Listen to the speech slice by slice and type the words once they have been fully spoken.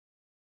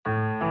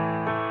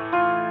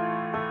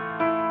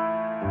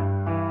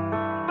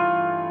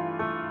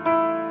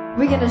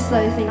We're going to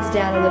slow things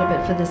down a little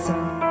bit for this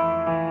song.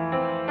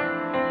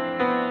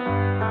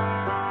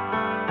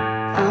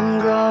 I'm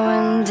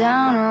going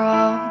down a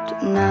road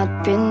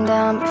not been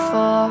down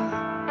before.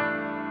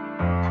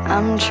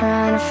 I'm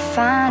trying to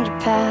find a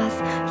path,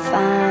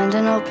 find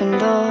an open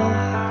door.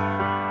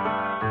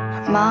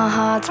 My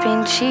heart's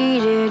been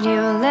cheated,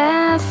 you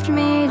left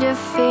me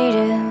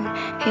defeated.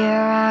 Here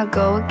I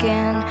go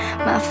again,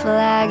 my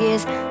flag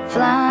is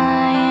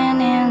flying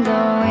in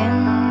the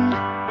wind.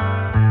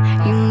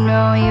 You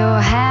know you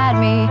had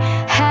me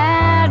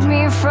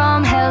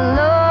from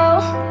hello.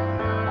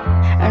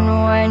 And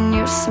when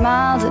you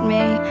smiled at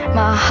me,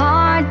 my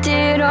heart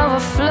did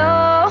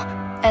overflow.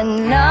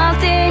 And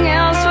nothing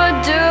else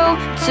would do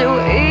to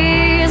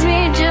ease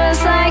me,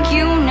 just like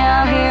you.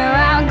 Now here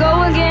I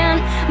go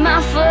again,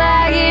 my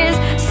flag is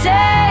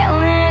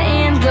sailing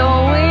in the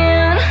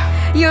wind.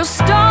 You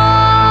stole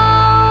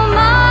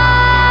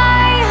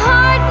my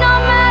heart, no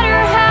matter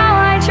how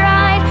I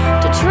tried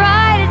to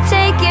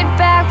take it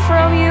back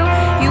from you.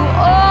 You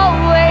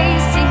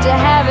always seem to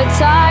have it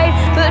tied,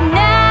 but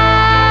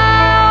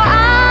now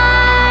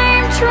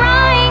I'm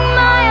trying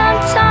my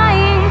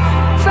untying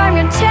from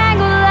your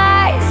tangled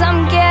lies.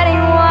 I'm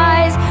getting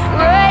wise,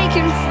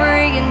 breaking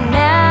free, and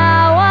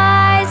now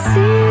I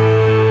see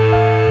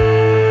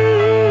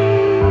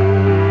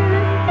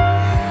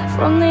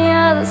from the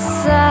other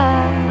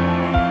side.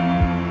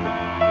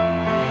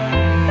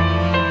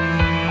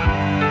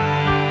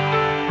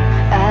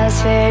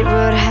 As fate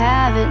would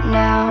have it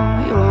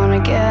now, you wanna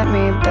get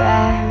me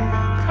back.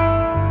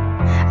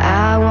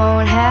 I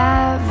won't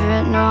have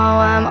it, no,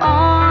 I'm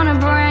on a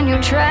brand new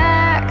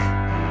track.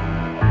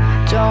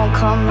 Don't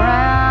come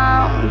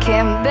round,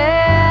 can't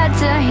bear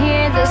to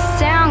hear the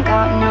sound.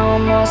 Got no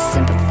more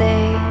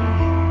sympathy,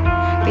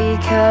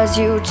 because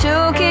you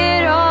took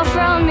it all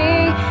from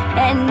me.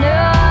 And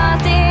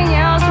nothing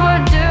else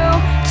would do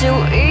to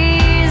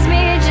ease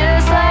me,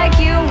 just like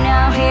you.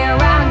 Now here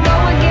I go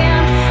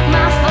again,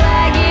 my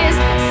flag is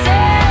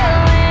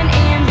sailing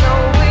in the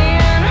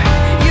wind.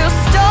 You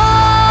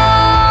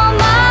stole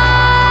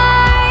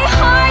my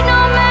heart,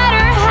 no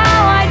matter how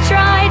I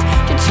tried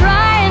to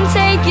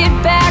take it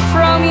back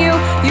from you.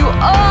 You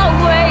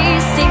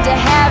always seem to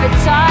have it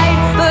tight,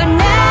 but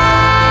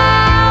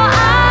now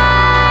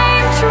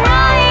I'm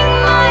trying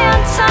my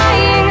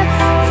untying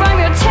from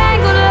your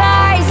tangled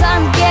lies.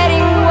 I'm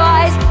getting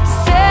wise,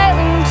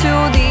 sailing to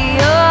the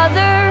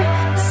other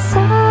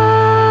side,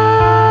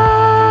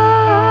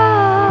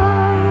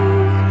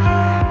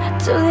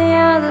 to the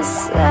other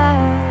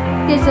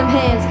side. Get some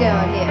hands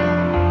going here.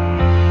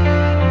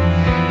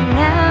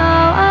 Now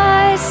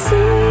I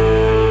see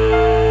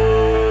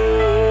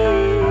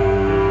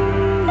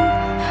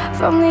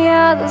from the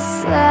other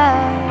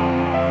side.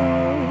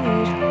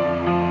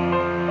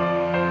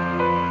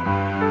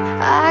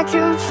 I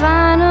can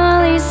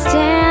finally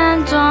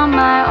stand on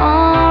my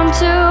own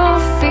 2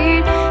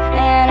 feet,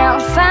 and I'm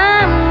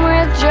fine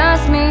with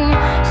just me.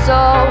 So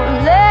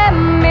let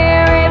me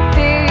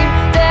repeat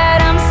that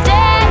I'm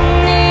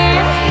standing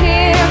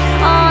here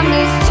on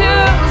these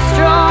 2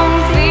 strong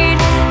feet.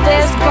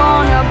 There's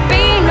gonna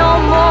be no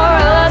more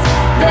us,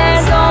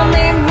 there's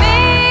only me.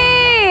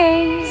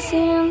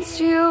 Since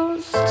you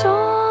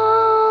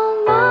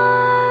stole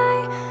my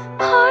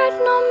heart,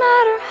 no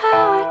matter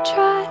how I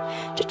tried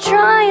to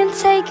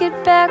take it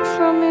back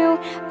from you,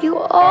 you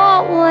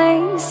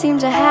always seem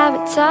to have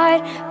it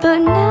tied. But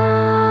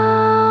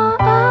now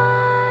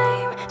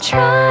I'm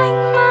trying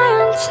my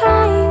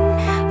untying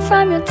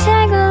from your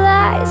tangled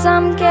lies.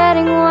 I'm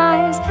getting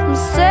wise, I'm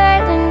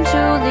sailing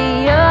to the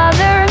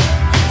other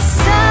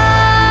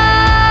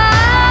side.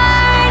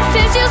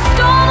 Since you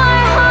stole my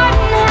heart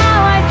and how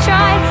I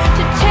tried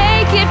to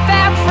take it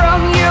back from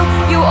you,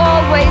 you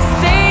always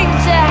seem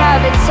to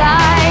have it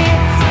tight.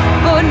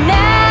 But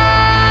now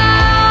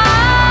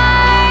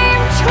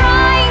I'm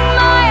trying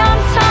my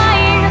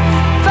untying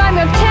from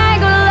your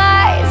tangled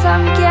lies.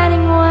 I'm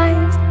getting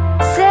wise,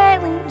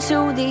 sailing to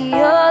the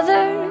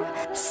other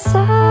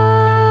side,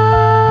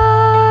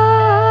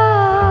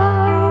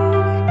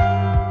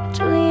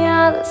 to the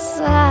other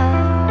side.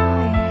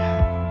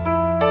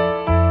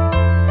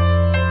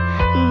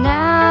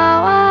 Now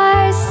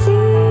I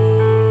see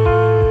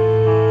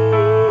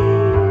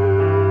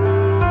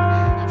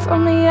from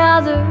the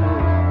other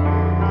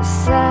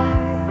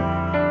side.